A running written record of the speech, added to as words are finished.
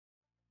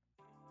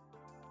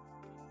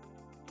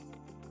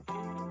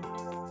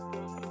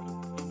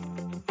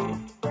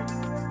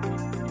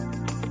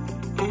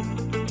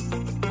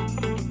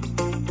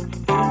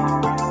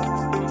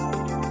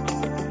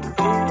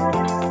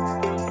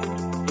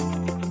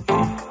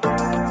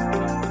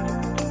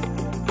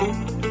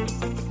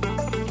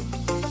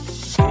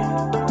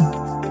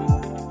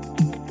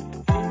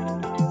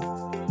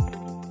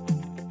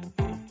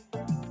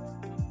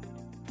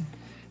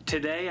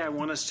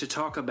want us to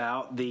talk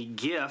about the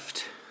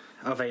gift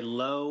of a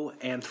low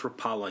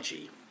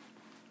anthropology.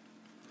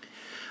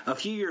 A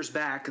few years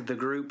back, the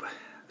group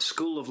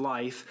School of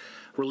Life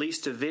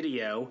released a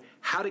video,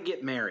 How to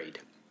Get Married.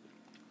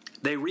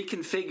 They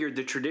reconfigured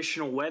the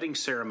traditional wedding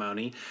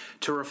ceremony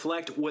to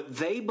reflect what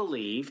they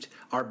believed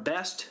our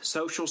best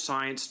social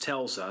science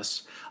tells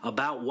us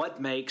about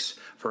what makes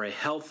for a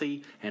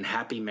healthy and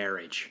happy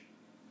marriage.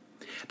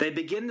 They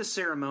begin the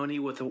ceremony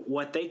with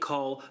what they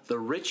call the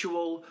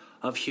ritual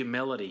of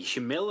humility.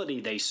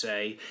 Humility, they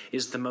say,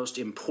 is the most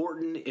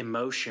important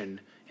emotion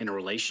in a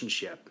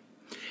relationship.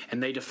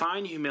 And they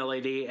define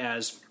humility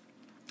as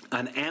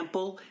an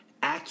ample,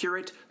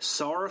 accurate,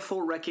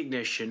 sorrowful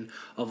recognition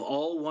of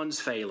all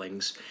one's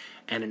failings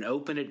and an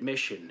open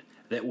admission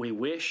that we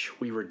wish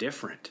we were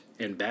different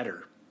and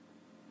better.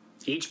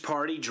 Each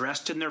party,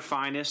 dressed in their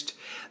finest,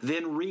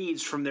 then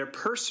reads from their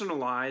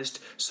personalized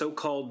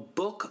so-called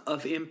Book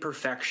of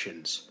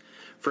Imperfections.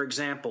 For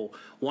example,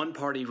 one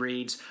party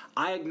reads,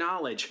 I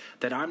acknowledge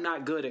that I'm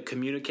not good at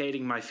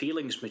communicating my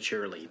feelings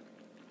maturely.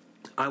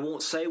 I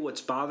won't say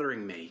what's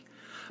bothering me,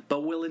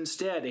 but will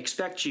instead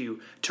expect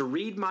you to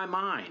read my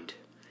mind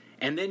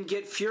and then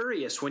get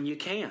furious when you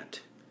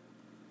can't.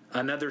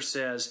 Another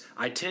says,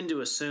 I tend to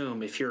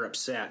assume if you're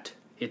upset,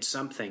 it's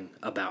something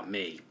about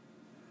me.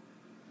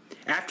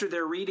 After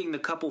their reading, the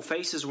couple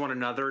faces one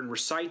another and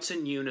recites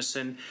in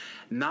unison,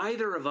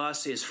 neither of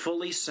us is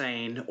fully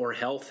sane or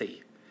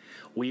healthy.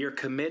 We are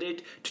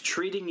committed to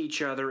treating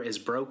each other as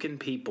broken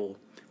people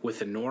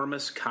with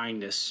enormous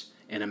kindness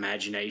and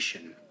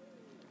imagination.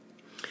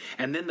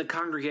 And then the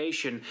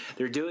congregation,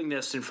 they're doing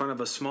this in front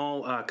of a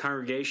small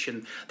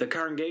congregation. The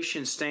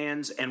congregation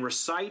stands and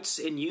recites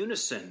in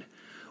unison,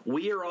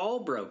 we are all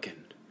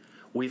broken.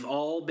 We've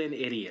all been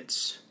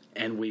idiots,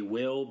 and we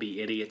will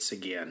be idiots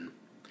again.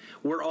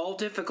 We're all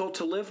difficult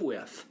to live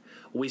with.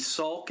 We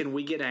sulk and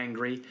we get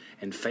angry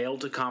and fail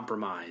to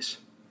compromise.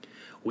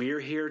 We are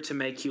here to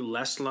make you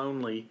less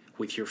lonely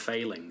with your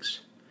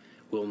failings.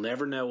 We'll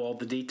never know all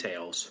the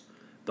details,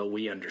 but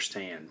we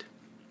understand.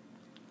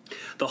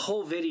 The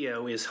whole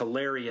video is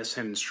hilarious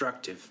and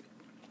instructive.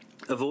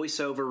 A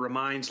voiceover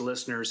reminds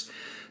listeners,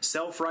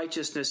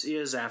 self-righteousness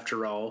is,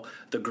 after all,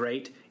 the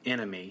great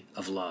enemy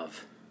of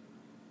love.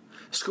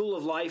 School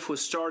of Life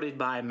was started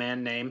by a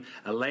man named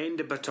Alain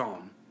de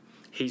Botton.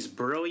 He's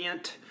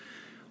brilliant,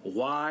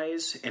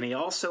 wise, and he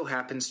also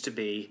happens to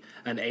be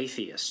an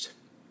atheist.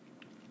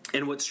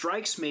 And what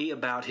strikes me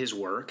about his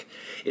work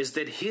is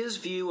that his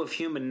view of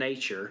human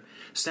nature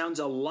sounds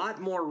a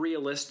lot more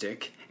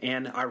realistic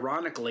and,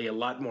 ironically, a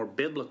lot more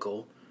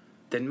biblical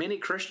than many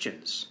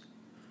Christians.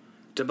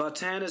 De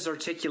Botton is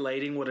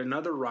articulating what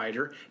another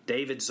writer,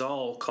 David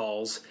Zoll,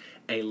 calls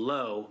a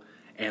low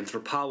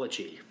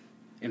anthropology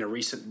in a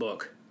recent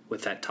book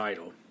with that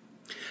title.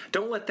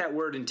 Don't let that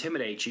word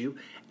intimidate you,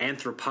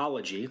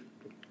 anthropology.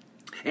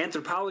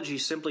 Anthropology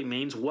simply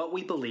means what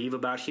we believe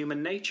about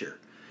human nature.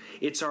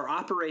 It's our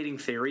operating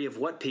theory of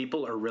what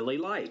people are really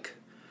like.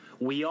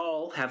 We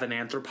all have an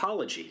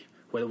anthropology,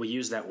 whether we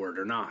use that word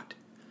or not.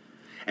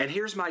 And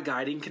here's my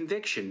guiding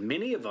conviction.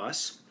 Many of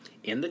us,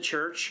 in the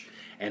church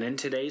and in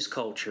today's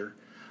culture,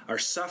 are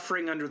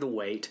suffering under the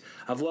weight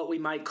of what we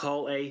might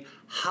call a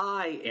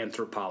high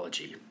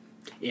anthropology.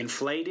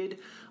 Inflated,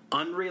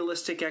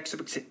 unrealistic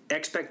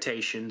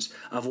expectations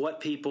of what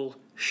people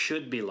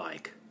should be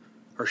like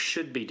or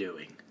should be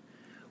doing.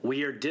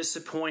 We are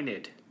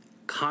disappointed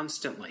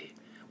constantly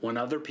when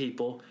other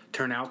people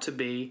turn out to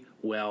be,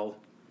 well,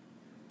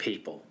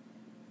 people.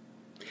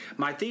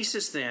 My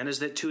thesis then is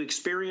that to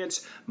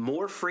experience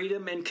more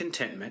freedom and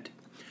contentment,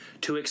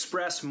 to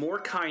express more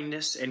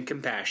kindness and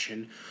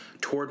compassion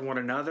toward one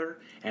another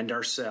and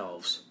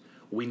ourselves,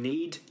 we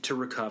need to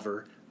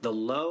recover the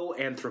low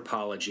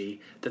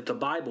anthropology that the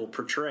Bible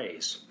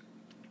portrays.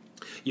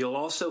 You'll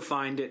also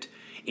find it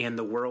in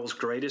the world's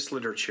greatest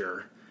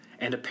literature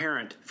and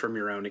apparent from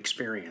your own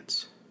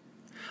experience.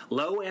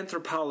 Low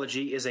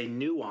anthropology is a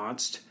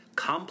nuanced,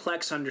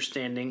 complex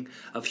understanding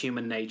of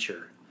human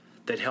nature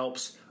that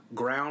helps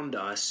ground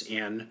us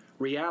in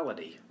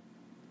reality.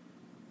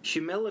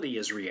 Humility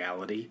is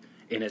reality,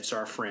 and it's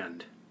our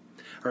friend.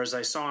 Or as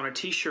I saw on a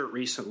t-shirt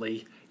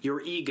recently,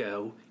 your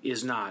ego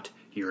is not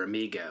your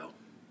amigo.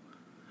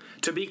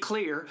 To be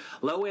clear,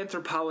 low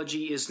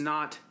anthropology is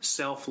not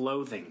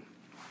self-loathing.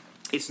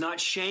 It's not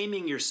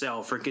shaming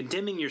yourself or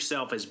condemning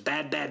yourself as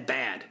bad, bad,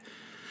 bad.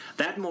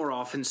 That more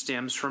often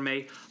stems from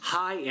a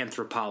high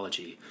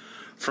anthropology,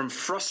 from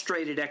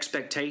frustrated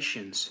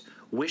expectations,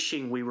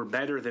 wishing we were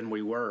better than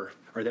we were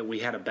or that we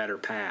had a better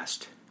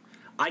past.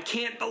 I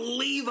can't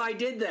believe I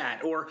did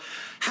that, or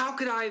how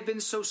could I have been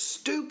so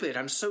stupid?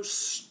 I'm so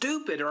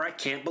stupid, or I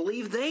can't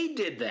believe they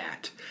did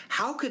that.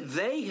 How could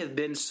they have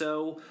been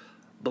so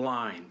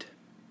blind?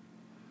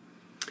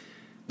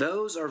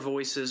 Those are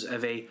voices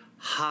of a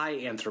high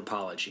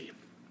anthropology.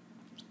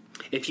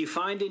 If you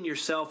find in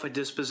yourself a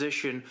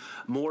disposition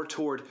more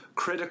toward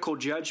critical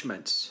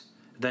judgments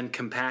than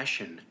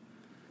compassion,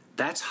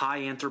 that's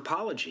high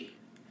anthropology.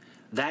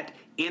 That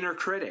inner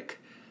critic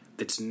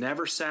that's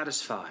never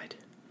satisfied,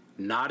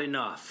 not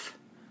enough,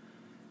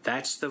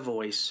 That's the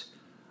voice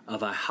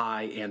of a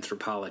high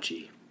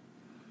anthropology.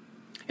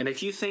 And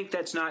if you think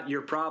that's not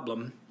your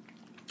problem,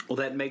 well,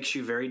 that makes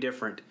you very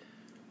different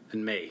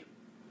than me.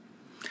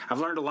 I've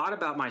learned a lot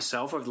about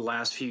myself over the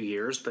last few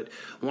years, but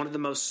one of the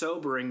most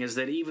sobering is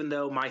that even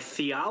though my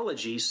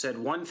theology said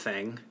one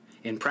thing,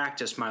 in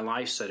practice my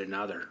life said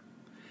another.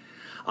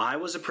 I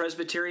was a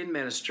Presbyterian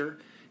minister.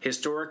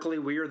 Historically,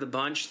 we are the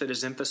bunch that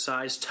has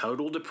emphasized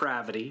total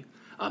depravity,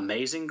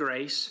 amazing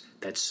grace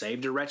that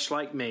saved a wretch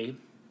like me.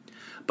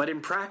 But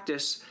in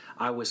practice,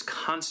 I was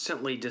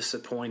constantly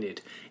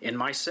disappointed in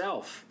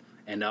myself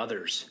and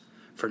others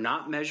for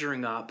not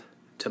measuring up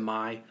to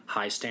my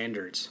high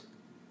standards.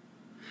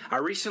 I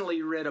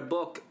recently reread a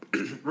book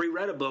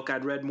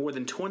I'd read more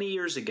than 20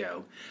 years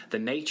ago, The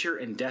Nature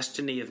and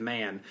Destiny of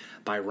Man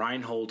by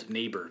Reinhold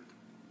Niebuhr.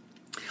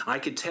 I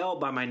could tell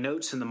by my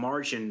notes in the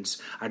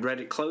margins I'd read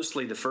it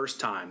closely the first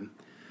time,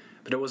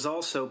 but it was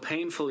also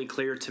painfully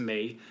clear to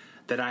me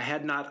that I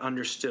had not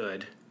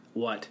understood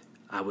what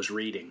I was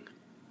reading.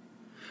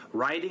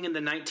 Writing in the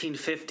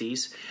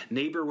 1950s,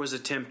 Niebuhr was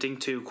attempting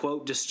to,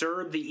 quote,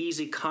 disturb the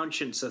easy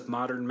conscience of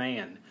modern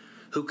man,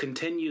 who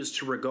continues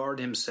to regard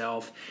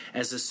himself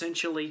as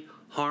essentially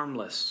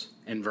harmless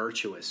and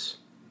virtuous,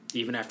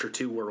 even after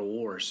 2 world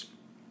wars.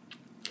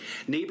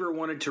 Niebuhr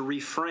wanted to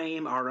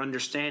reframe our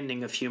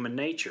understanding of human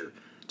nature.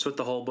 That's what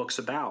the whole book's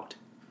about.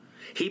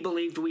 He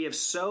believed we have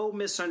so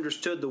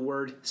misunderstood the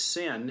word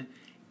sin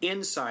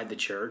inside the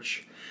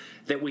church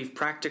that we've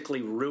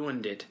practically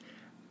ruined it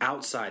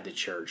outside the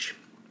church.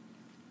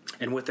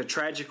 And with the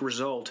tragic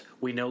result,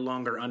 we no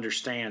longer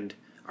understand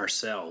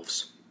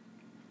ourselves.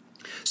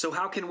 So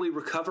how can we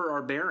recover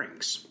our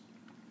bearings?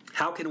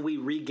 How can we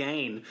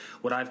regain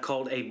what I've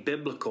called a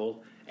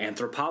biblical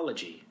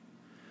anthropology?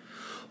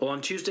 Well,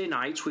 on Tuesday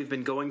nights, we've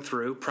been going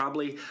through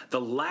probably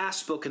the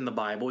last book in the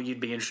Bible you'd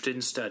be interested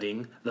in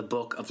studying, the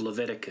book of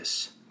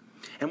Leviticus.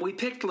 And we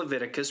picked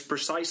Leviticus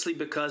precisely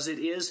because it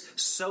is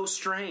so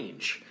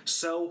strange,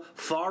 so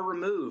far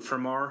removed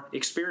from our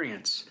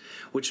experience,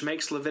 which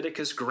makes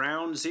Leviticus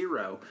ground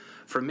zero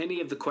for many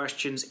of the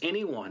questions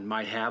anyone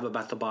might have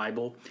about the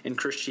Bible and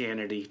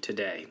Christianity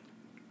today.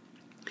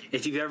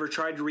 If you've ever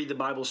tried to read the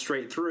Bible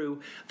straight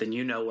through, then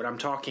you know what I'm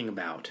talking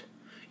about.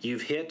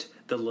 You've hit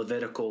the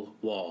Levitical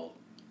wall.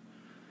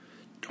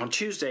 On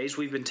Tuesdays,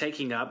 we've been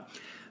taking up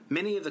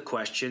many of the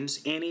questions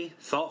any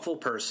thoughtful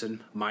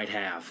person might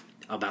have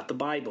about the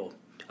Bible,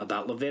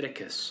 about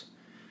Leviticus.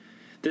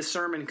 This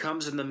sermon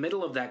comes in the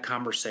middle of that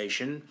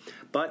conversation,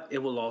 but it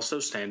will also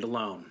stand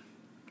alone.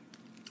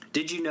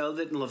 Did you know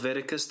that in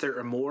Leviticus there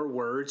are more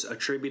words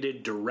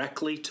attributed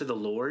directly to the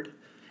Lord,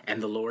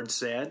 and the Lord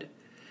said,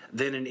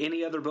 than in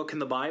any other book in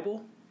the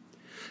Bible?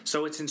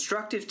 So it's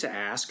instructive to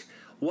ask,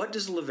 what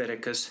does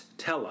Leviticus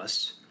tell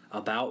us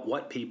about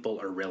what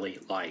people are really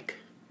like?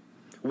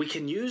 We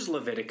can use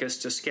Leviticus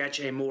to sketch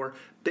a more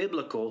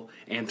biblical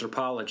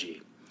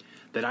anthropology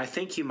that I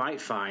think you might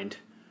find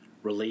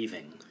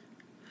relieving.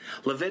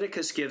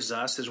 Leviticus gives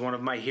us, as one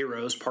of my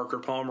heroes, Parker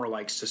Palmer,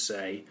 likes to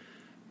say,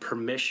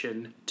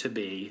 permission to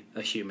be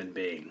a human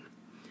being.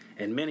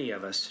 And many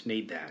of us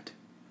need that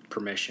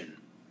permission.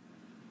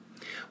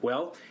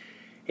 Well,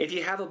 if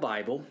you have a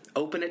Bible,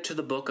 open it to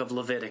the book of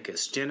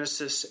Leviticus,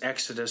 Genesis,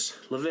 Exodus,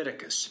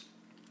 Leviticus.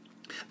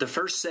 The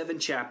first 7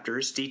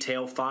 chapters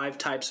detail 5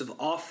 types of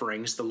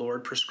offerings the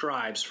Lord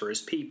prescribes for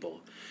his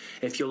people.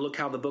 If you'll look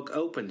how the book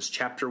opens,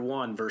 chapter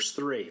 1, verse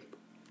 3.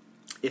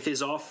 If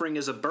his offering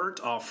is a burnt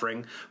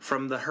offering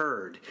from the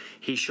herd,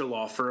 he shall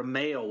offer a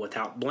male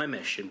without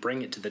blemish and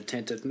bring it to the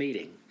tent of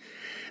meeting.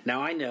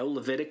 Now I know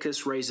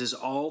Leviticus raises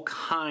all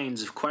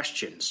kinds of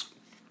questions,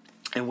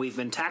 and we've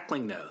been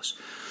tackling those.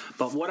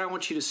 But what I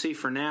want you to see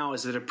for now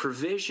is that a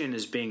provision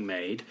is being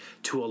made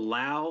to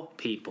allow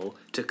people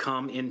to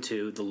come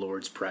into the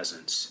Lord's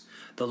presence.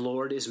 The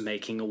Lord is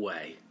making a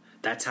way.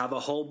 That's how the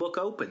whole book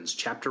opens.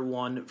 Chapter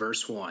 1,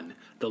 verse 1,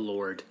 the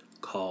Lord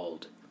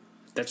called.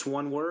 That's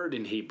one word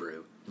in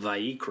Hebrew,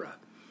 Vayikra.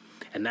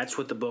 And that's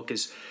what the book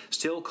is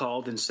still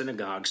called in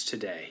synagogues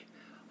today,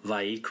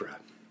 Vayikra.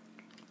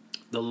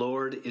 The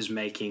Lord is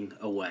making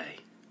a way,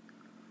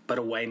 but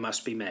a way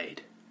must be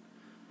made.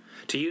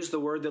 To use the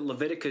word that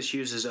Leviticus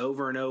uses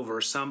over and over,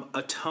 some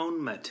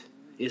atonement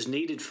is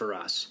needed for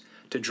us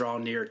to draw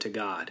near to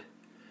God.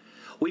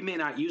 We may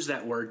not use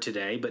that word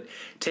today, but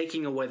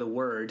taking away the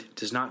word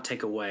does not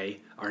take away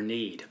our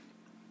need.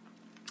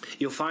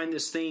 You'll find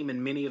this theme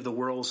in many of the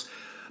world's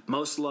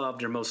most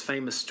loved or most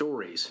famous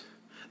stories.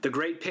 The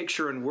great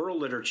picture in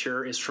world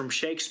literature is from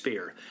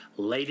Shakespeare,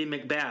 Lady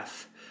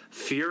Macbeth,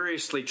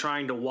 furiously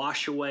trying to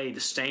wash away the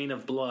stain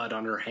of blood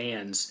on her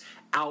hands.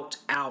 Out,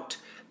 out,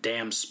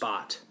 damn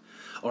spot.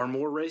 Or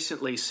more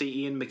recently,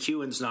 see Ian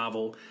McEwan's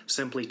novel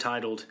simply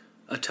titled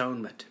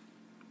Atonement.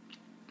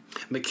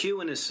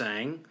 McEwan is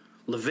saying,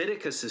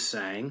 Leviticus is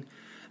saying,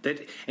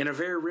 that in a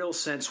very real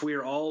sense we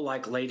are all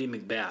like Lady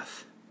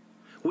Macbeth.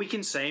 We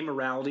can say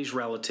morality is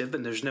relative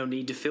and there's no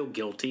need to feel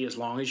guilty as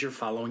long as you're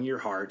following your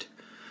heart,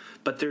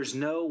 but there's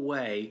no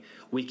way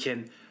we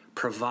can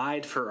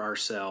provide for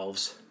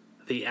ourselves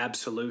the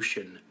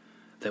absolution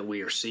that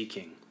we are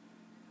seeking.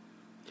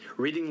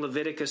 Reading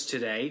Leviticus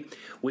today,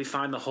 we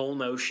find the whole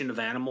notion of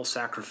animal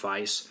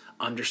sacrifice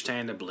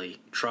understandably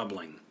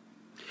troubling.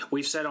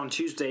 We've said on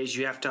Tuesdays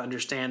you have to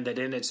understand that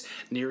in its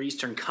Near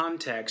Eastern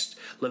context,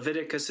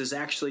 Leviticus is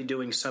actually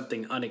doing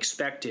something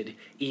unexpected,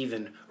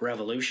 even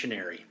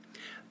revolutionary.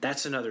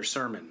 That's another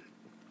sermon.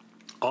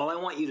 All I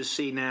want you to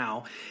see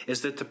now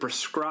is that the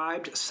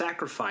prescribed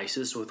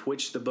sacrifices with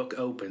which the book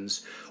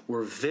opens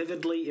were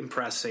vividly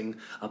impressing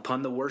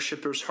upon the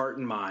worshiper's heart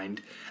and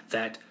mind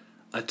that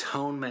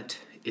atonement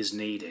is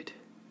needed,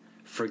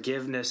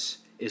 forgiveness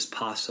is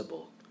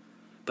possible,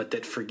 but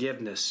that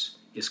forgiveness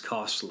is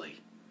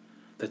costly,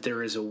 that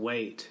there is a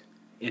weight,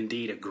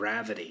 indeed a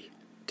gravity,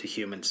 to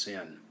human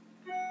sin.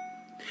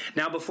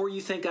 Now, before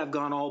you think I've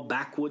gone all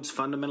backwoods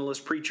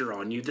fundamentalist preacher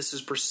on you, this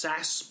is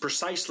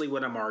precisely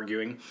what I'm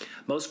arguing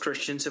most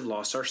Christians have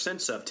lost our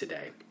sense of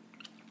today.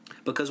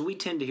 Because we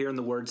tend to hear in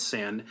the word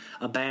sin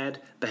a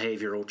bad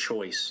behavioral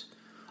choice,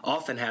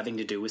 often having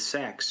to do with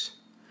sex.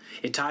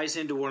 It ties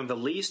into one of the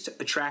least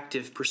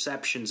attractive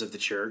perceptions of the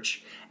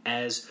church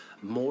as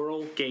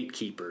moral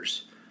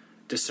gatekeepers,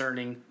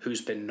 discerning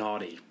who's been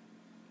naughty.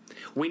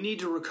 We need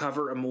to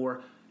recover a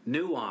more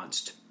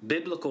nuanced,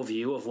 biblical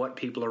view of what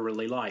people are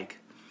really like.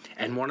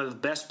 And one of the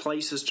best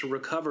places to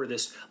recover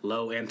this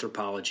low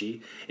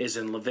anthropology is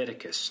in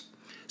Leviticus,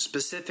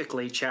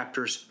 specifically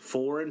chapters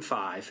 4 and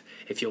 5,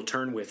 if you'll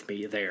turn with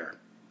me there.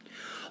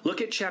 Look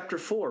at chapter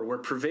 4, where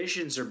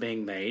provisions are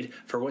being made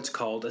for what's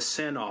called a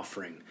sin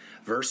offering.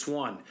 Verse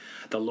 1,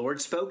 the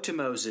Lord spoke to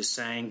Moses,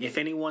 saying, if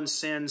anyone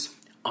sins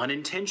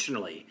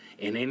unintentionally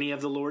in any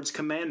of the Lord's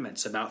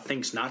commandments about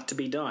things not to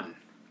be done.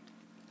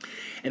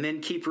 And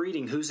then keep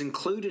reading who's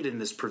included in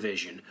this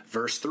provision.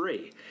 Verse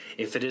 3,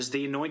 if it is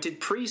the anointed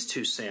priest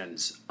who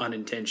sins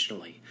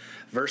unintentionally.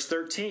 Verse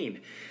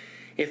 13,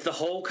 if the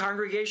whole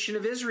congregation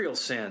of Israel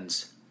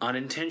sins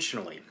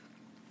unintentionally.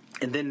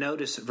 And then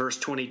notice verse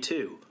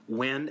 22,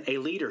 when a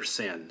leader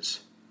sins.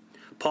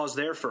 Pause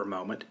there for a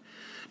moment.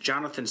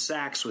 Jonathan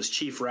Sacks was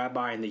chief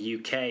rabbi in the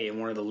UK and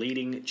one of the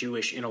leading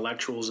Jewish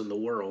intellectuals in the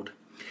world.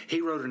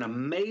 He wrote an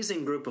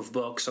amazing group of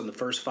books on the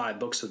first 5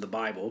 books of the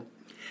Bible.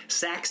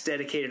 Sacks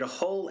dedicated a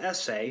whole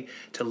essay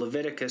to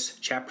Leviticus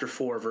chapter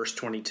 4, verse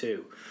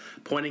 22,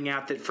 pointing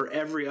out that for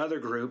every other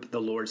group, the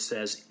Lord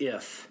says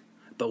if,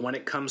 but when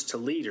it comes to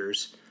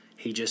leaders,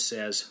 he just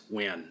says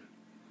when.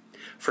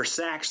 For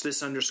Sacks,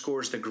 this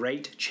underscores the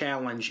great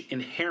challenge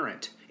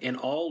inherent in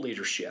all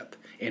leadership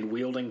in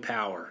wielding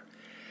power.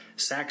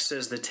 Sacks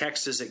says the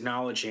text is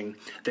acknowledging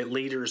that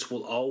leaders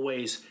will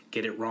always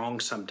get it wrong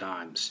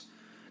sometimes.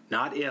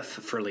 Not if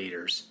for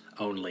leaders,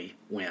 only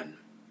when.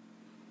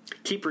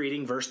 Keep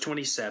reading, verse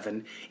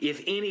 27,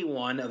 if any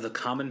one of the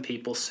common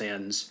people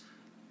sins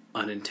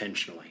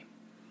unintentionally.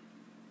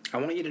 I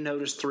want you to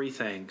notice 3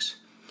 things.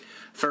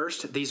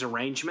 First, these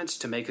arrangements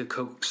to make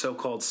a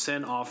so-called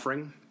sin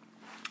offering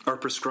are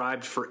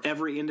prescribed for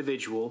every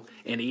individual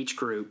in each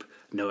group,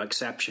 no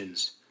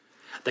exceptions.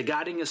 The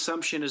guiding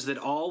assumption is that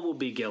all will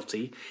be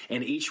guilty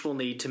and each will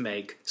need to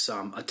make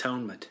some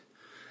atonement.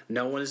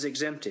 No one is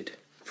exempted,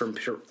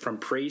 from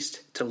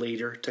priest to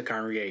leader to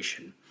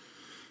congregation.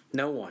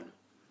 No one.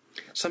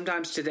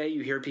 Sometimes today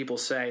you hear people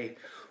say,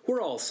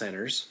 we're all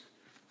sinners.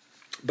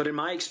 But in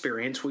my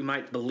experience, we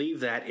might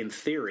believe that in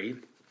theory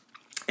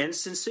and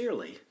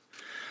sincerely.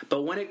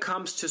 But when it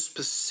comes to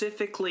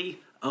specifically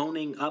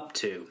owning up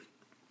to,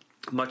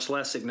 much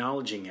less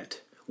acknowledging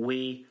it,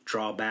 we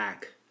draw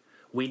back.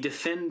 We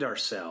defend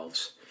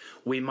ourselves.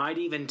 We might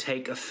even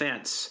take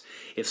offense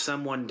if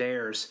someone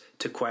dares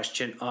to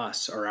question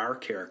us or our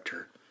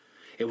character.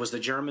 It was the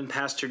German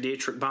pastor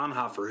Dietrich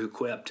Bonhoeffer who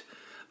quipped,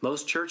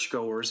 most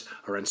churchgoers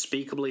are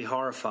unspeakably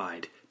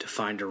horrified to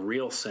find a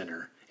real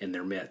sinner in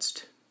their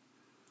midst.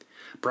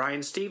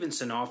 Brian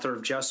Stevenson, author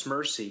of Just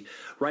Mercy,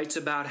 writes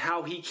about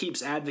how he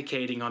keeps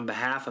advocating on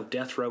behalf of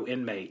death row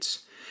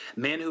inmates,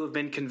 men who have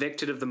been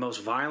convicted of the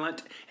most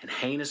violent and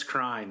heinous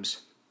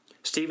crimes.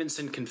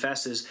 Stevenson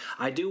confesses,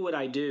 I do what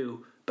I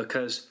do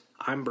because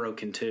I'm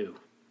broken too.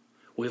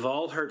 We've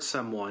all hurt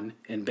someone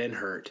and been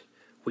hurt.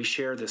 We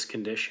share this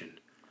condition.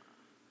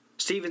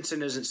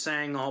 Stevenson isn't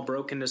saying all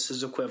brokenness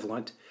is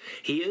equivalent.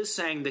 He is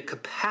saying the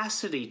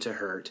capacity to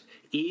hurt,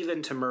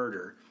 even to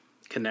murder,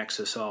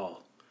 connects us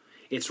all.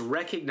 It's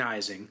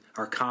recognizing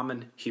our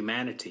common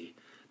humanity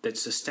that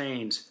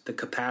sustains the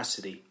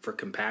capacity for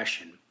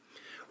compassion.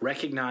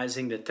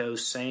 Recognizing that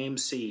those same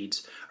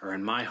seeds are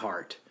in my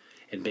heart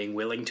and being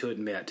willing to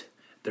admit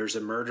there's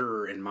a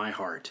murderer in my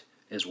heart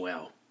as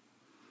well.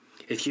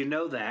 If you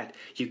know that,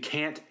 you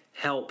can't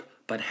help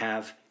but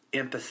have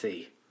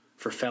empathy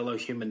for fellow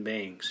human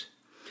beings,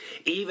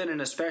 even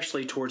and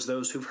especially towards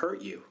those who've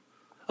hurt you.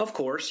 Of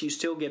course, you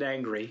still get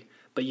angry,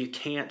 but you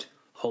can't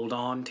hold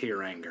on to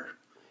your anger.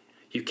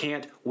 You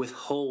can't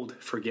withhold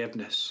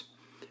forgiveness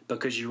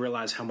because you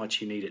realize how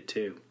much you need it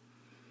too.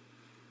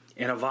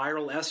 In a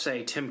viral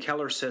essay, Tim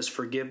Keller says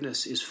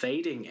forgiveness is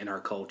fading in our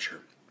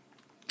culture.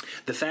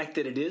 The fact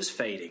that it is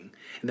fading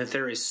and that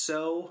there is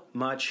so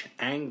much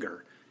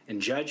anger and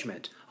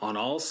judgment on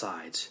all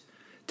sides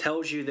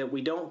tells you that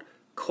we don't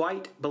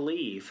quite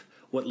believe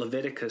what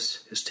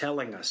Leviticus is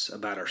telling us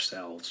about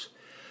ourselves,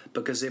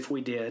 because if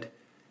we did,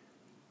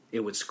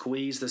 it would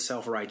squeeze the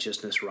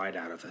self-righteousness right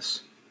out of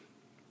us.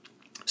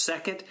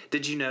 Second,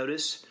 did you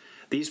notice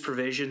these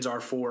provisions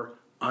are for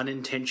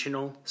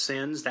unintentional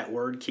sins? That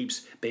word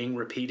keeps being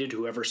repeated,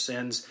 whoever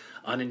sins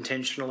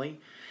unintentionally.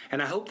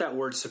 And I hope that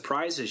word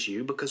surprises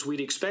you, because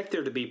we'd expect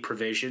there to be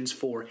provisions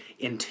for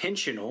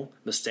intentional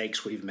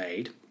mistakes we've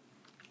made.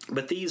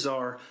 But these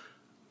are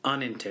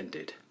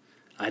unintended.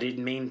 I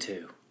didn't mean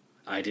to.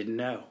 I didn't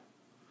know.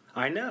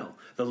 I know.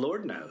 The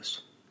Lord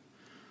knows.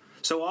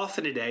 So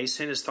often today,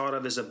 sin is thought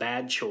of as a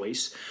bad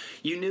choice.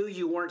 You knew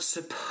you weren't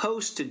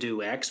supposed to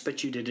do X,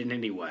 but you did it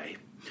anyway.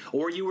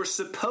 Or you were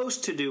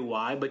supposed to do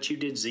Y, but you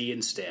did Z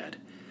instead.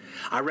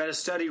 I read a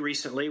study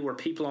recently where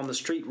people on the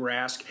street were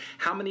asked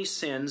how many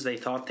sins they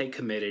thought they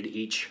committed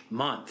each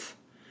month.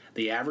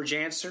 The average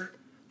answer,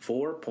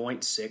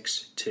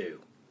 4.62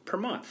 per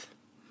month.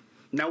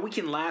 Now, we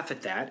can laugh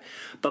at that,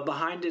 but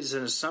behind it is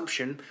an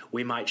assumption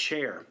we might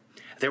share,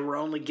 that we're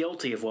only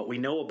guilty of what we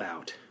know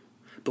about.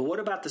 But what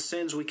about the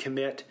sins we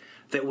commit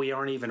that we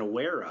aren't even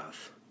aware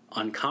of?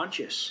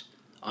 Unconscious,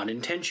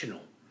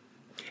 unintentional.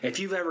 If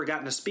you've ever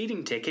gotten a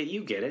speeding ticket,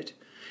 you get it.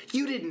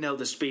 You didn't know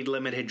the speed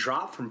limit had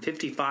dropped from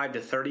 55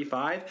 to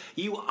 35.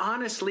 You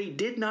honestly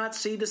did not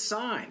see the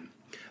sign.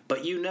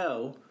 But you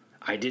know,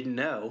 I didn't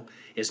know,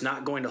 is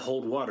not going to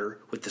hold water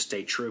with the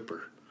state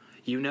trooper.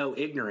 You know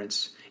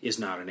ignorance is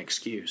not an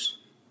excuse.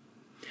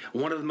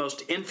 One of the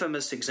most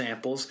infamous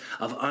examples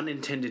of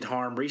unintended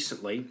harm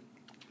recently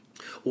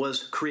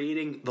was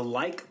creating the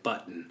like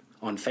button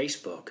on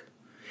Facebook.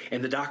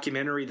 In the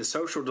documentary The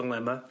Social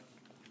Dilemma,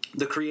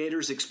 the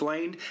creators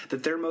explained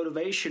that their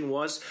motivation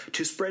was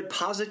to spread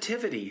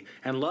positivity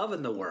and love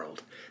in the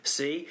world.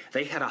 See,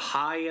 they had a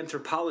high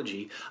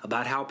anthropology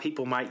about how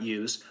people might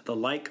use the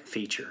like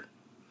feature.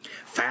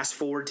 Fast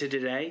forward to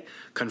today,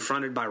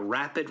 confronted by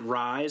rapid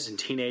rise in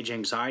teenage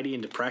anxiety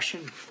and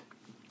depression,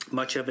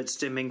 much of it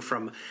stemming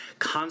from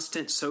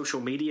constant social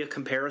media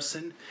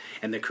comparison,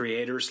 and the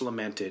creators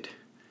lamented,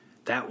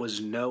 that was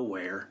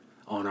nowhere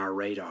on our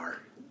radar.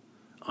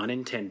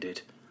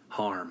 Unintended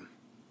harm.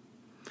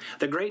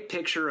 The great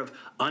picture of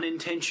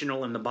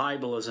unintentional in the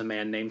Bible is a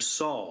man named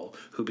Saul,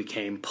 who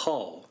became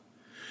Paul.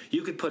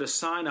 You could put a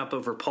sign up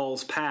over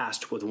Paul's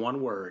past with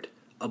one word,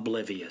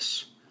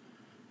 oblivious.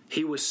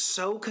 He was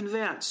so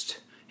convinced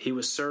he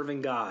was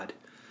serving God,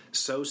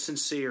 so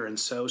sincere and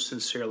so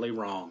sincerely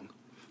wrong.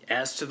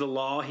 As to the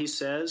law, he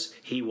says,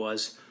 he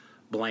was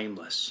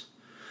blameless.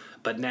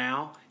 But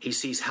now he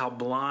sees how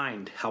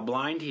blind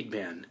he'd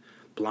been,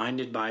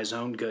 blinded by his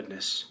own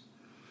goodness.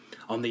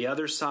 On the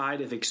other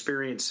side of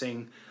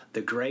experiencing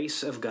the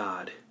grace of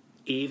God,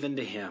 even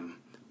to him,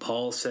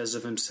 Paul says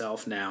of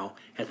himself now,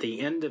 at the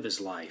end of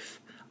his life,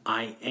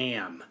 I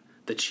am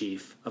the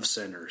chief of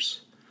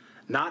sinners.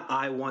 Not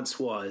I once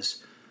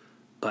was,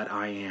 but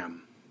I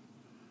am.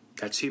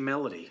 That's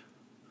humility.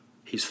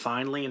 He's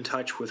finally in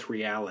touch with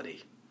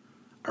reality.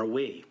 Are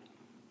we?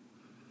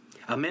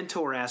 A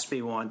mentor asked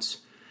me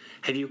once,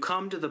 have you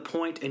come to the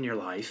point in your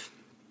life,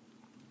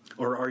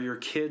 or are your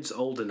kids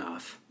old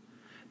enough,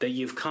 that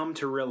you've come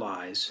to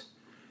realize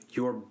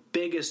your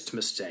biggest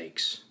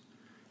mistakes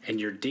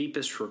and your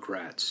deepest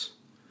regrets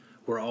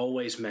were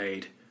always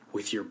made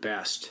with your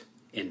best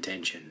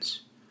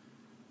intentions?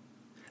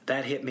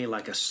 That hit me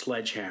like a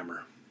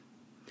sledgehammer.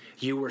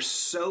 You were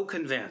so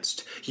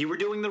convinced you were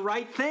doing the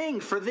right thing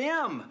for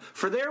them,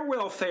 for their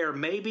welfare,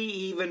 maybe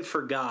even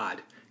for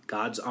God,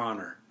 God's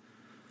honor.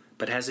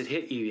 But has it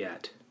hit you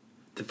yet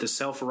that the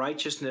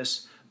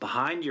self-righteousness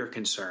behind your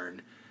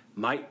concern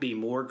might be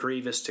more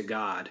grievous to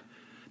God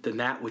than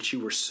that which you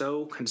were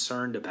so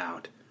concerned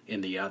about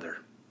in the other?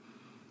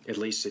 At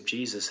least if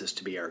Jesus is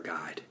to be our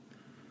guide.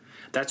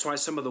 That's why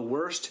some of the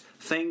worst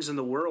things in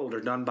the world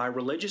are done by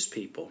religious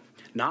people.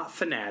 Not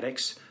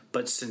fanatics,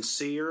 but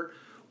sincere,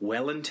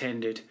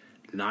 well-intended,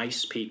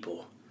 nice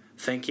people,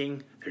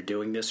 thinking they're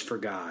doing this for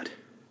God.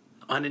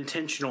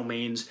 Unintentional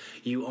means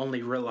you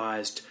only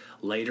realized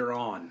later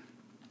on.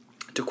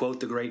 To quote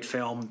the great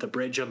film, The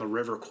Bridge on the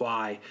River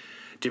Kwai,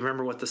 do you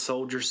remember what the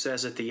soldier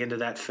says at the end of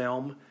that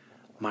film?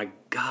 My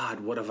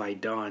God, what have I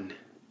done?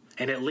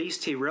 And at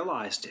least he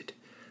realized it.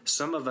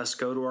 Some of us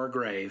go to our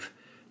grave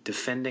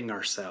defending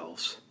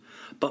ourselves.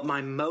 But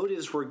my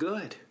motives were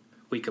good,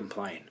 we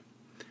complain.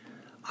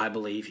 I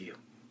believe you.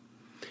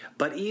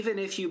 But even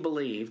if you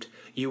believed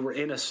you were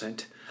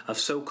innocent of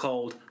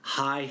so-called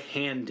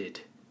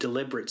high-handed,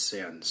 deliberate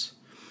sins,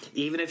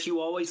 even if you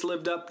always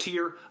lived up to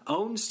your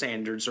own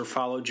standards or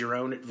followed your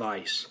own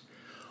advice,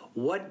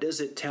 what does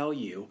it tell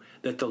you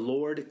that the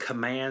Lord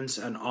commands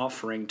an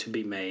offering to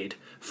be made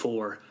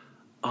for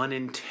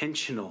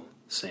unintentional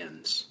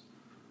sins?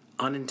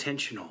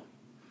 Unintentional.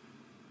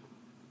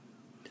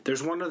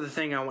 There's one other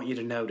thing I want you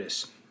to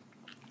notice.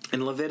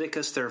 In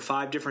Leviticus, there are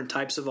 5 different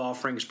types of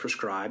offerings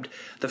prescribed.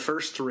 The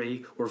first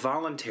 3 were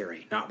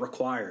voluntary, not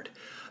required.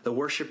 The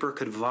worshiper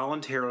could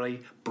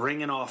voluntarily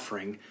bring an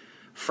offering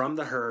from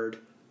the herd,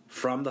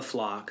 from the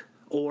flock,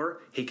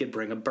 or he could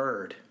bring a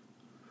bird.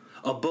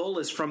 A bull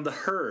is from the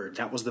herd.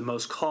 That was the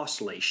most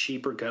costly.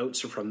 Sheep or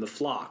goats are from the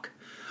flock.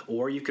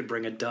 Or you could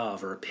bring a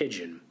dove or a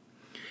pigeon.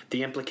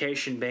 The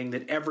implication being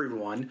that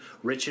everyone,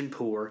 rich and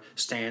poor,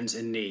 stands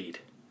in need.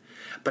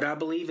 But I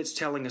believe it's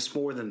telling us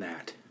more than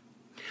that.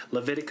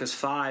 Leviticus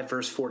 5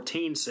 verse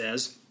 14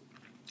 says,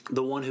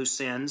 "The one who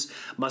sins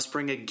must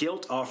bring a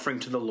guilt offering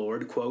to the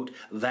Lord," quote,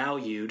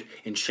 "valued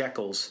in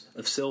shekels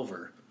of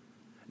silver."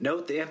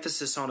 Note the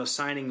emphasis on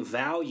assigning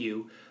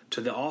value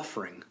to the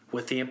offering,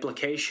 with the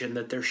implication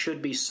that there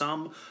should be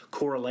some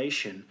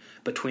correlation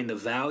between the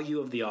value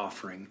of the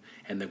offering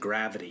and the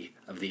gravity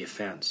of the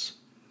offense.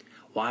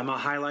 Why am I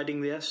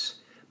highlighting this?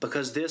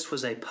 Because this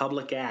was a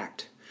public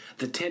act.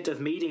 The tent of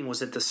meeting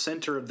was at the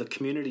center of the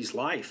community's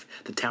life,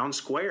 the town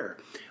square,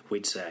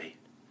 we'd say.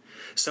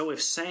 So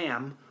if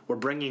Sam were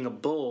bringing a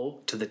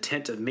bull to the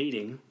tent of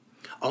meeting,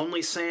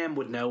 only Sam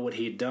would know what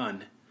he had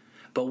done.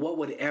 But what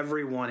would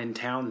everyone in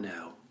town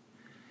know?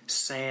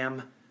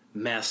 Sam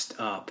messed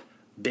up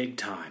big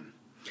time,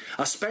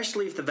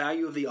 especially if the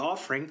value of the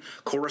offering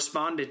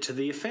corresponded to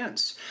the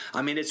offense.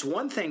 I mean, it's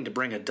one thing to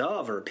bring a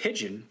dove or a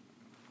pigeon.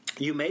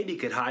 You maybe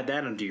could hide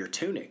that under your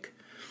tunic.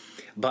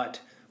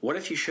 But what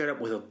if you showed up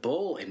with a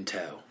bull in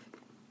tow?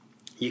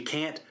 You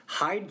can't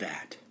hide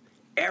that.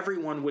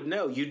 Everyone would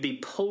know. You'd be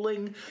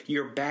pulling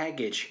your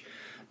baggage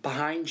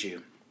behind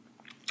you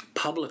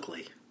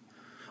publicly.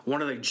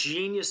 One of the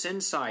genius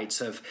insights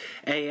of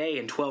AA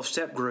and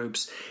 12-step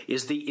groups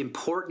is the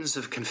importance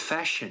of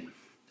confession,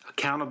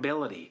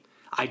 accountability,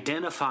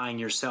 identifying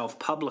yourself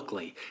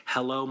publicly.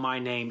 Hello, my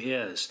name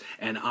is,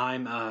 and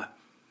I'm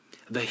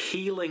the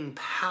healing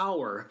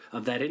power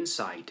of that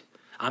insight.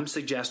 I'm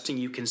suggesting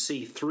you can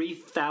see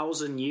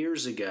 3,000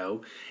 years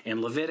ago in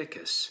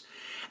Leviticus.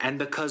 And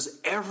because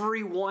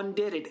everyone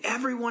did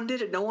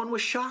it, no one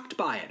was shocked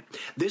by it.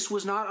 This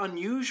was not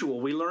unusual.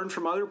 We learn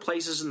from other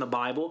places in the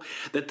Bible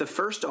that the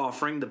first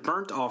offering, the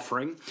burnt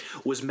offering,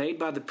 was made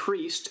by the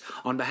priest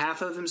on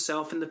behalf of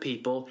himself and the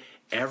people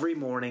every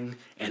morning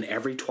and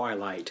every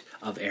twilight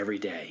of every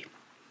day.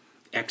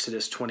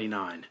 Exodus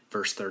 29,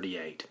 verse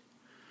 38.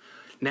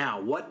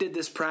 Now, what did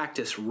this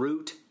practice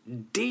root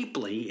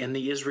deeply in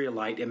the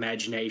Israelite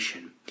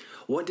imagination?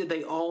 What did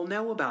they all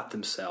know about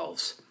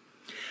themselves?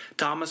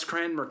 Thomas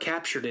Cranmer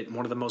captured it in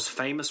one of the most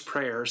famous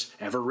prayers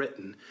ever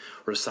written,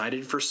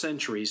 recited for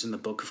centuries in the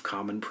Book of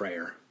Common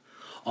Prayer.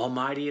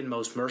 Almighty and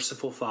most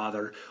merciful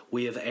Father,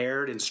 we have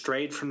erred and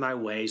strayed from thy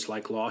ways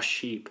like lost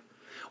sheep.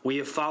 We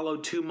have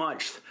followed too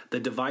much the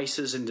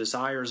devices and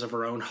desires of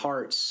our own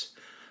hearts.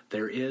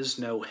 There is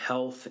no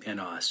health in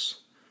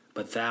us.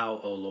 But thou,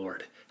 O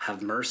Lord,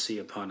 have mercy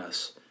upon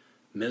us,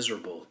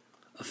 miserable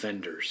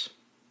offenders.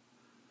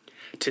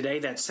 Today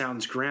that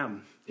sounds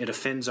grim. It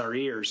offends our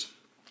ears.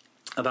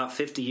 About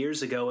 50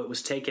 years ago, it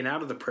was taken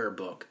out of the prayer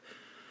book.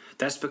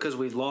 That's because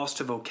we've lost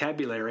a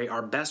vocabulary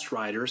our best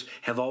writers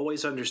have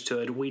always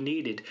understood we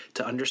needed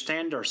to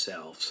understand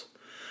ourselves.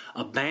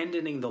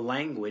 Abandoning the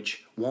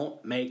language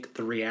won't make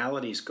the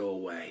realities go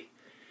away.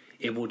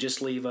 It will just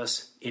leave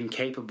us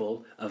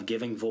incapable of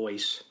giving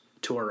voice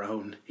to our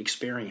own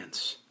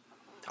experience.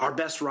 Our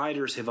best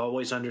writers have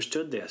always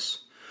understood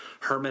this.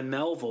 Herman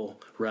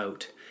Melville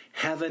wrote,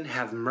 "Heaven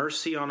have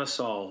mercy on us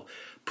all,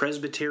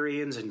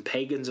 Presbyterians and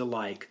pagans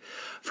alike,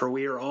 for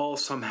we are all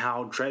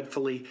somehow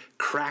dreadfully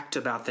cracked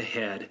about the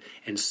head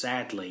and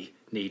sadly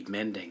need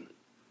mending."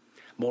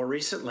 More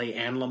recently,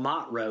 Anne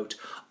Lamott wrote,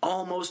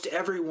 "Almost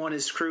everyone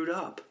is screwed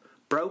up,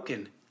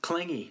 broken,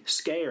 clingy,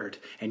 scared,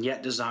 and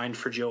yet designed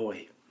for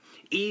joy.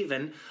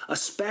 Even,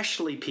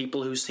 especially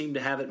people who seem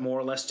to have it more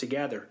or less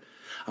together,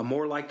 are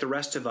more like the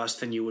rest of us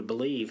than you would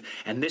believe.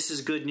 And this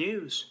is good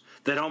news,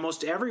 that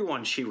almost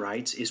everyone," she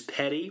writes, "is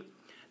petty,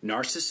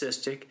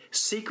 narcissistic,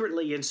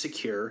 secretly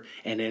insecure,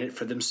 and in it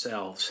for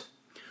themselves."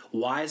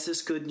 Why is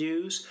this good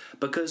news?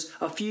 Because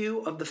a few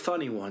of the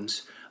funny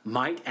ones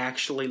might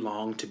actually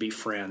long to be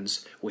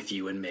friends with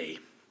you and me.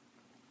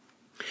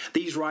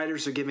 These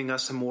writers are giving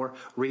us a more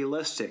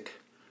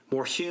realistic,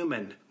 more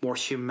human, more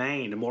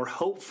humane, more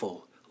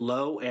hopeful,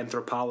 low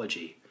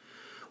anthropology.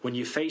 When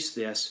you face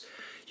this,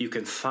 you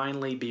can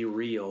finally be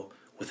real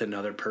with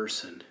another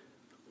person.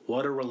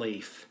 What a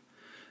relief.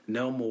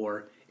 No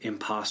more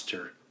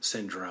imposter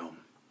syndrome.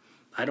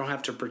 I don't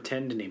have to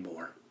pretend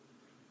anymore.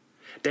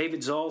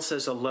 David Zoll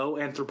says a low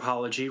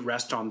anthropology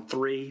rests on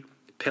 3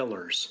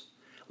 pillars: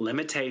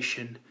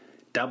 limitation,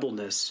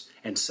 doubleness,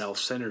 and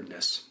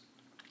self-centeredness.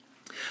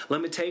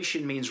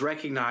 Limitation means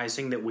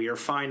recognizing that we are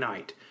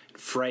finite,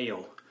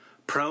 frail,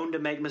 prone to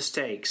make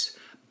mistakes,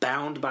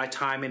 bound by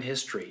time and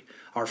history,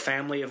 our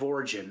family of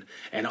origin,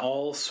 and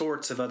all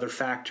sorts of other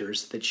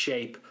factors that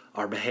shape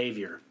our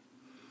behavior.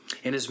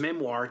 In his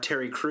memoir,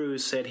 Terry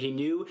Crews said he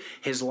knew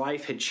his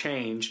life had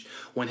changed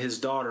when his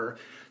daughter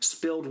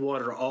spilled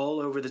water all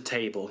over the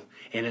table,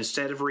 and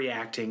instead of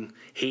reacting,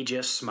 he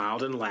just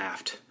smiled and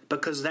laughed,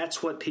 because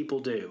that's what people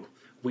do.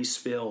 We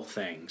spill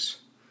things.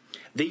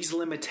 These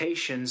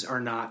limitations are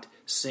not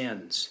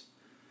sins.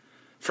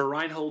 For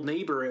Reinhold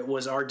Niebuhr, it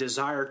was our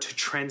desire to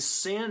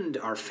transcend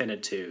our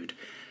finitude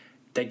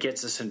that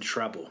gets us in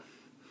trouble.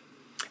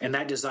 And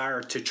that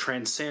desire to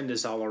transcend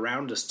is all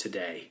around us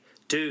today.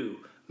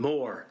 Do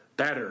more,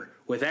 better,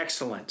 with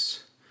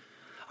excellence.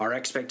 Our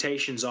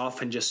expectations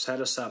often just set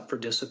us up for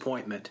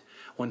disappointment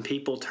when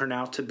people turn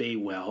out to be,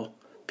 well,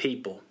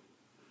 people.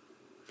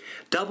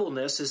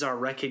 Doubleness is our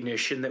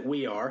recognition that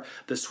we are,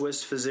 the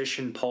Swiss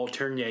physician Paul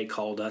Tournier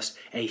called us,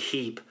 a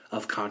heap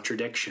of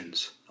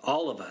contradictions.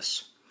 All of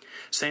us.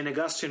 St.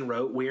 Augustine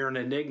wrote, we are an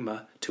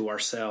enigma to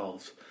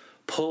ourselves,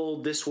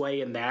 pulled this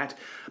way and that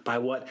by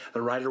what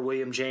the writer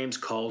William James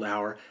called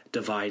our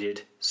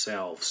divided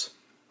selves.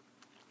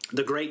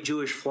 The great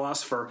Jewish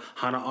philosopher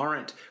Hannah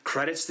Arendt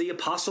credits the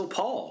Apostle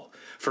Paul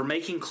for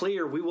making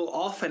clear we will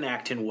often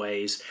act in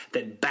ways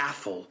that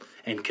baffle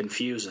and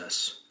confuse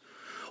us.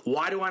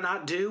 Why do I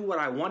not do what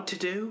I want to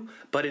do,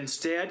 but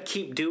instead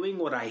keep doing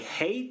what I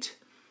hate?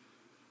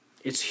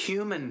 It's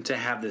human to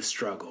have this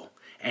struggle,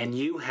 and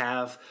you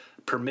have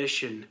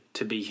permission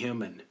to be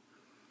human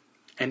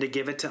and to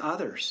give it to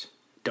others.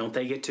 Don't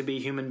they get to be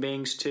human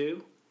beings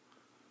too?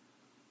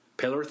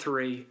 Pillar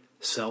 3,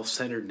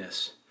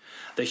 self-centeredness.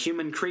 The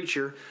human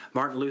creature,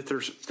 Martin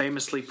Luther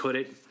famously put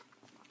it,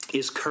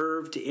 is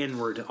curved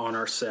inward on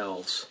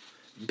ourselves,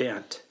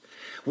 bent.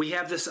 We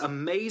have this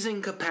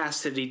amazing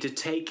capacity to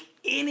take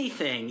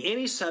anything,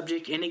 any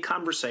subject, any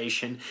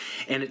conversation,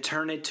 and to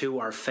turn it to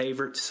our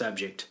favorite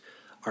subject,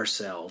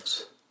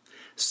 ourselves.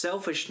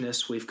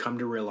 Selfishness, we've come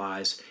to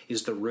realize,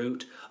 is the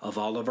root of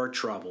all of our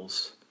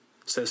troubles,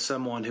 says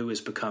someone who is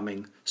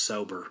becoming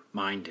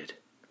sober-minded.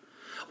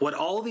 What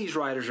all these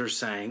writers are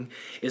saying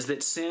is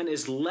that sin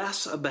is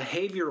less a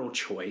behavioral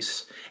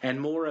choice and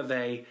more of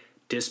a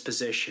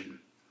disposition.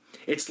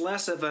 It's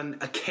less of an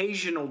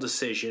occasional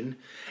decision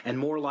and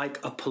more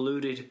like a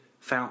polluted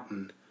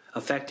fountain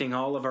affecting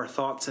all of our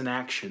thoughts and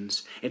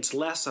actions. It's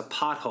less a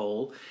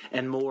pothole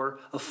and more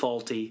a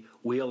faulty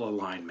wheel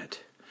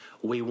alignment.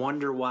 We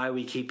wonder why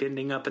we keep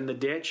ending up in the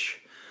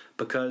ditch,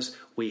 because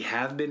we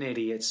have been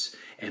idiots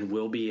and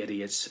will be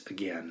idiots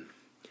again.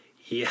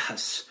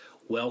 Yes,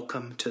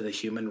 welcome to the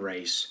human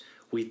race.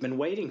 We've been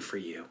waiting for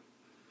you.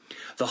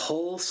 The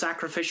whole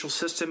sacrificial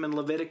system in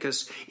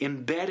Leviticus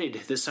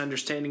embedded this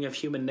understanding of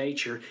human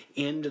nature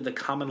into the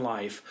common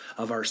life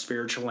of our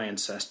spiritual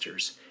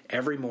ancestors.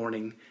 Every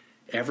morning,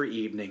 every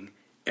evening,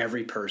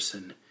 every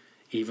person,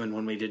 even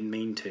when we didn't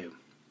mean to.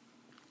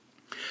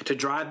 To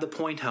drive the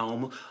point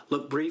home,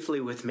 look briefly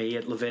with me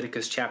at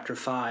Leviticus chapter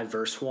 5,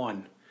 verse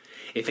 1.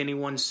 If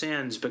anyone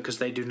sins because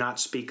they do not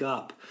speak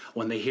up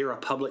when they hear a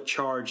public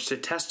charge to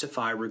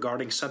testify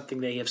regarding something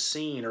they have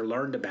seen or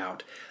learned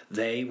about,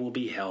 they will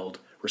be held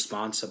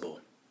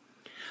responsible.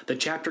 The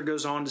chapter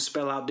goes on to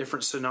spell out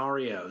different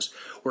scenarios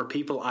where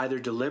people either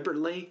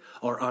deliberately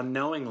or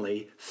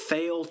unknowingly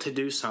fail to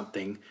do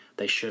something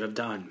they should have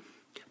done.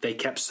 They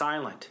kept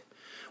silent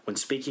when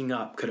speaking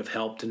up could have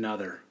helped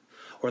another,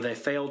 or they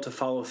failed to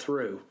follow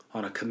through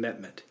on a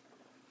commitment.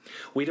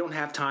 We don't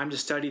have time to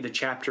study the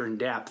chapter in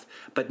depth,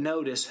 but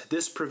notice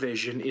this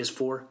provision is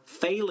for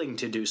failing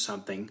to do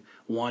something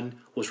one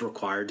was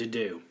required to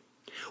do.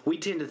 We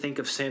tend to think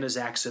of sin as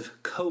acts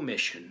of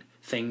commission,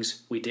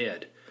 things we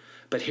did.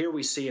 But here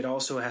we see it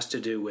also has to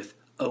do with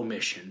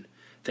omission,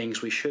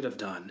 things we should have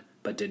done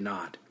but did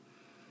not.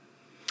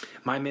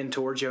 My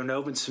mentor, Joe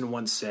Novenson,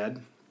 once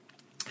said,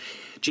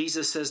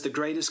 Jesus says the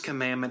greatest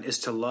commandment is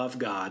to love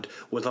God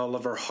with all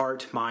of our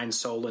heart, mind,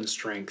 soul, and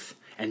strength,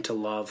 and to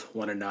love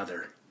one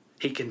another.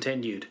 He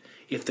continued,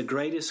 if the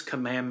greatest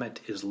commandment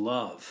is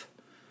love,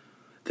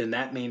 then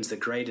that means the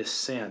greatest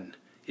sin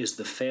is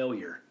the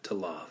failure to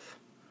love.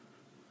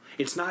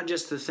 It's not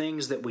just the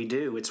things that we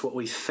do, it's what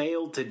we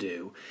failed to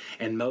do,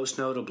 and most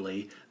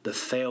notably, the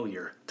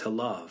failure to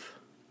love.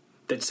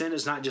 That sin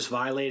is not just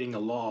violating a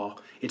law,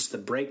 it's the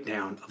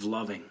breakdown of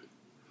loving.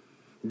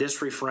 This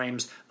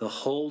reframes the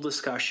whole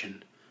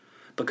discussion,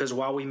 because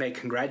while we may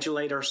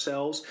congratulate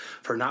ourselves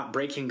for not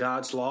breaking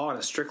God's law in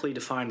a strictly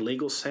defined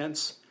legal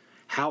sense,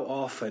 how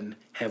often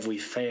have we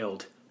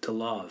failed to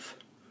love?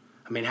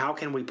 I mean, how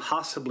can we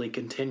possibly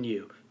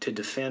continue to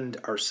defend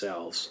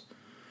ourselves?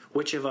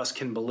 Which of us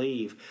can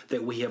believe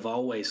that we have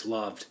always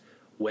loved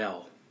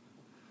well?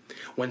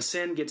 When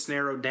sin gets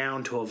narrowed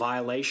down to a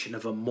violation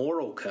of a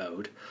moral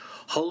code,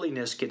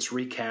 holiness gets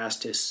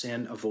recast as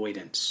sin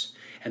avoidance,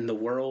 and the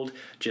world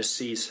just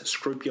sees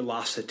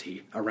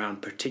scrupulosity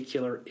around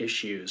particular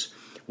issues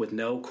with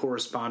no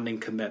corresponding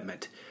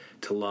commitment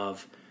to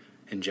love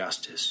and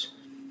justice.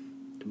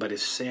 But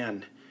if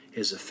sin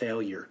is a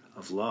failure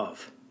of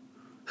love,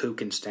 who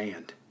can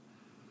stand?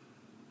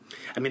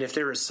 I mean, if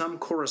there is some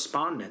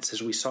correspondence,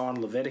 as we saw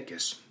in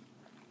Leviticus,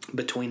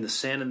 between the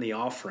sin and the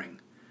offering,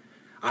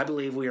 I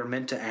believe we are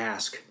meant to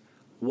ask,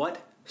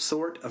 what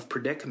sort of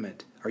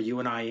predicament are you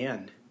and I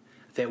in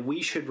that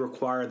we should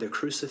require the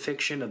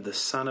crucifixion of the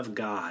Son of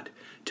God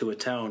to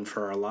atone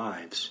for our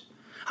lives?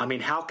 I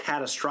mean, how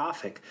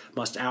catastrophic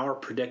must our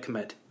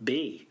predicament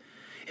be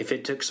if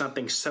it took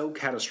something so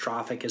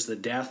catastrophic as the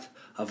death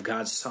of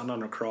God's Son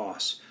on a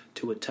cross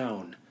to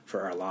atone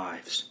for our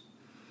lives?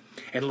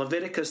 In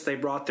Leviticus, they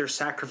brought their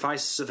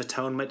sacrifices of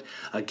atonement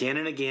again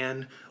and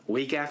again,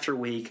 week after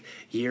week,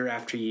 year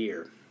after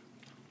year.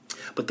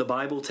 But the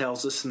Bible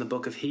tells us in the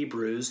book of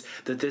Hebrews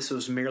that this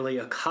was merely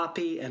a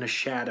copy and a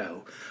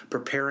shadow,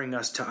 preparing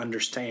us to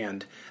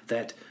understand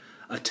that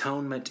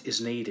atonement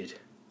is needed,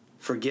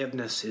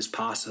 forgiveness is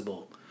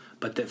possible,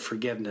 but that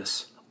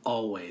forgiveness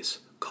always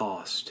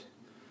cost.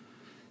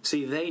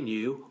 See, they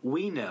knew,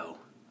 we know,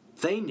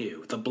 they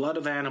knew the blood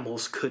of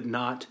animals could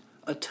not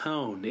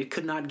atone. It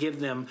could not give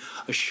them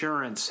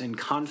assurance and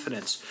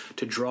confidence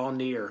to draw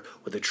near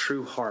with a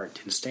true heart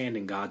and stand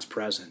in God's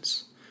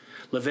presence.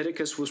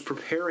 Leviticus was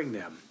preparing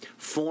them,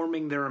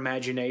 forming their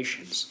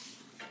imaginations,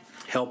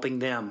 helping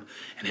them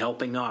and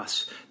helping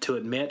us to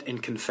admit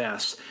and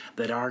confess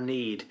that our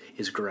need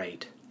is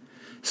great,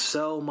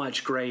 so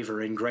much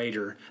graver and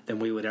greater than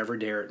we would ever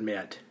dare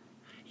admit.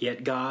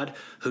 Yet God,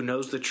 who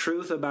knows the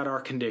truth about our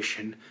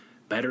condition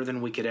better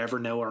than we could ever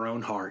know our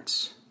own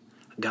hearts,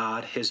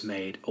 God has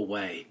made a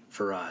way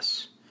for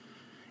us,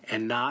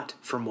 and not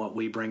from what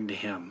we bring to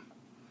Him.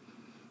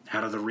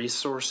 Out of the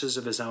resources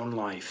of His own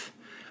life,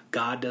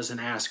 God doesn't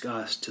ask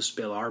us to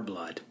spill our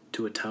blood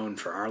to atone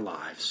for our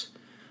lives.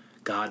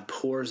 God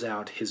pours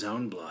out His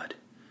own blood.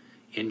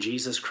 In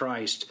Jesus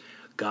Christ,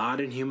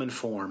 God in human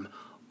form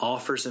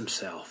offers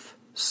Himself,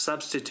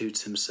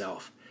 substitutes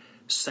Himself,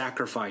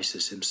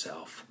 sacrifices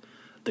Himself.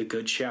 The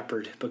Good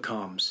Shepherd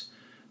becomes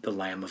the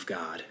Lamb of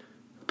God,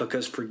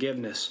 because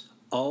forgiveness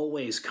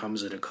always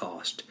comes at a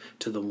cost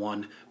to the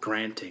one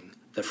granting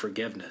the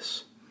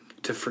forgiveness.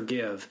 To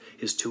forgive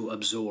is to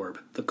absorb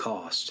the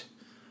cost.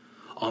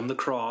 On the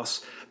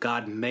cross,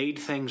 God made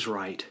things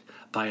right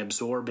by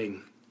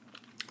absorbing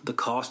the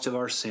cost of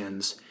our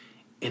sins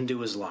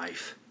into His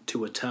life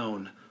to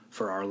atone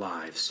for our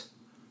lives.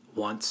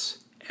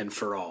 Once and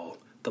for all,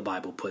 the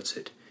Bible puts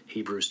it.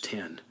 Hebrews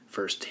 10,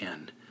 verse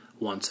 10.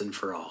 Once and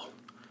for all.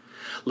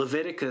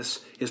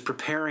 Leviticus is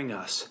preparing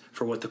us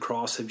for what the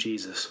cross of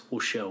Jesus will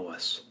show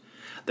us.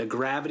 The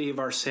gravity of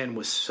our sin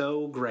was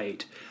so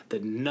great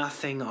that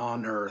nothing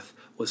on earth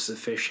was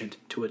sufficient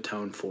to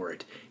atone for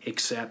it,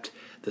 except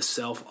the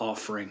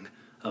self-offering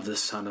of the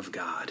Son of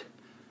God.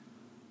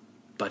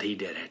 But He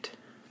did it.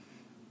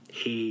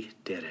 He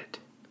did it.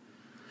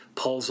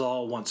 Paul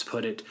Zahl once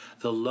put it,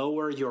 the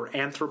lower your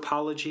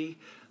anthropology,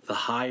 the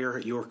higher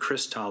your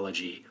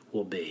Christology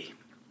will be.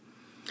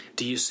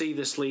 Do you see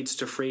this leads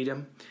to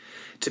freedom?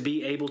 To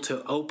be able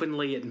to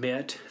openly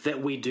admit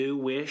that we do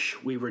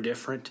wish we were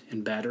different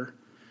and better.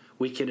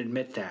 We can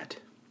admit that.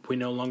 We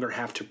no longer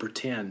have to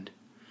pretend.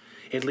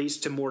 It leads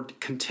to more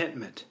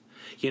contentment.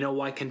 You know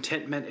why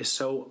contentment is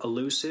so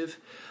elusive?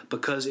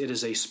 Because it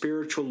is a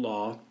spiritual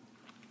law,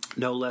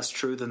 no less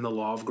true than the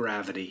law of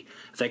gravity,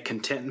 that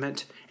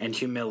contentment and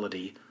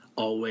humility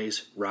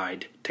always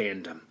ride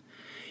tandem.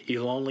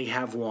 You'll only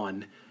have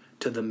one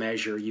to the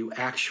measure you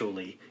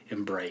actually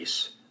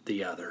embrace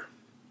the other.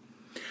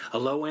 A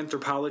low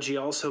anthropology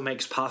also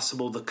makes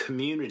possible the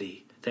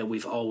community that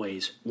we've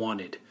always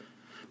wanted,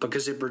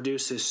 because it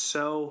produces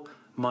so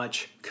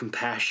much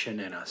compassion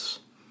in us.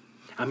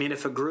 I mean,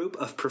 if a group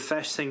of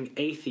professing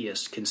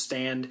atheists can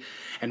stand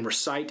and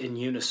recite in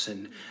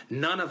unison,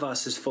 none of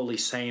us is fully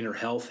sane or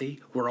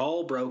healthy. We're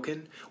all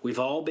broken. We've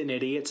all been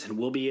idiots and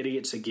will be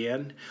idiots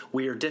again.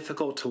 We are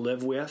difficult to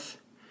live with.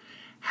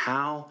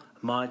 How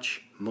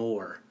much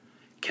more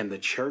can the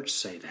church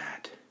say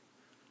that?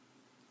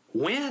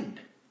 When?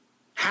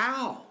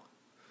 How?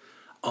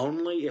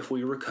 Only if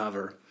we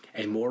recover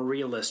a more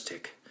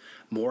realistic,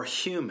 more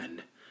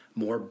human,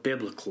 more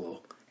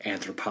biblical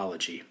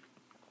anthropology.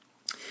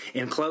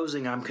 In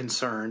closing, I'm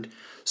concerned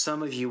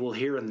some of you will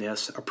hear in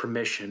this a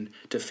permission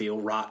to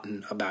feel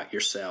rotten about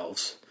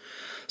yourselves.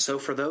 So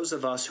for those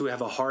of us who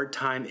have a hard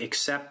time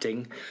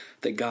accepting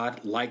that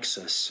God likes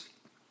us,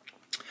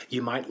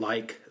 you might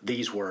like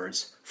these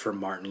words from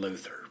Martin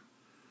Luther.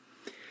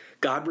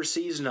 God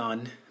receives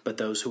none but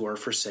those who are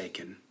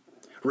forsaken,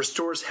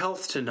 restores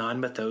health to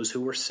none but those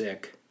who are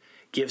sick,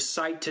 gives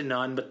sight to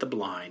none but the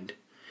blind.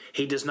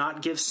 He does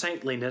not give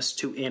saintliness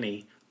to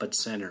any but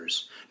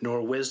sinners,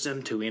 nor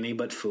wisdom to any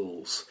but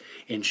fools.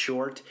 In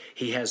short,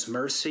 He has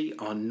mercy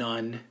on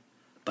none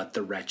but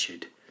the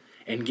wretched,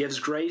 and gives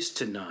grace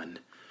to none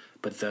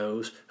but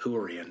those who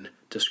are in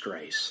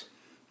disgrace.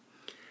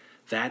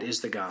 That is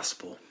the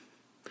gospel.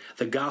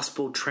 The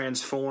gospel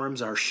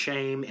transforms our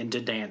shame into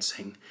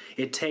dancing.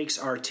 It takes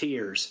our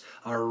tears,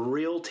 our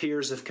real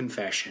tears of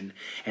confession,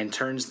 and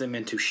turns them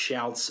into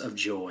shouts of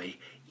joy.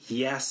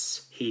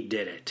 Yes, He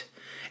did it.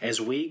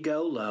 As we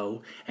go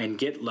low and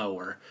get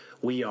lower,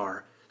 we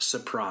are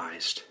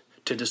surprised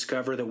to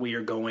discover that we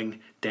are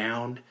going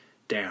down,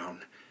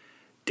 down,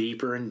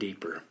 deeper and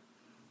deeper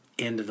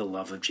into the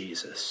love of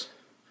Jesus.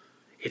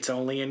 It's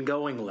only in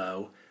going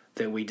low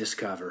that we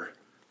discover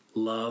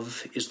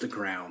love is the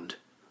ground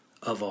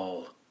of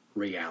all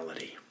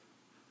reality.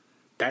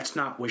 That's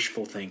not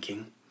wishful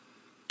thinking.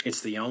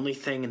 It's the only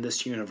thing in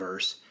this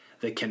universe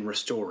that can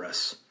restore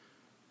us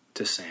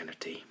to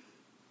sanity.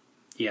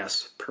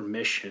 Yes,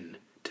 permission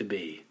to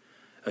be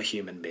a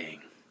human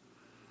being.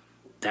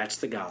 That's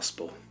the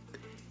gospel,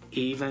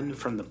 even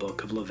from the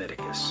book of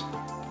Leviticus.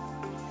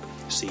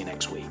 See you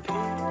next week.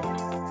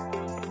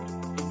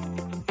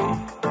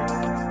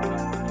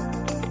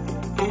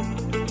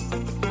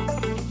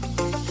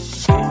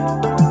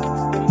 you.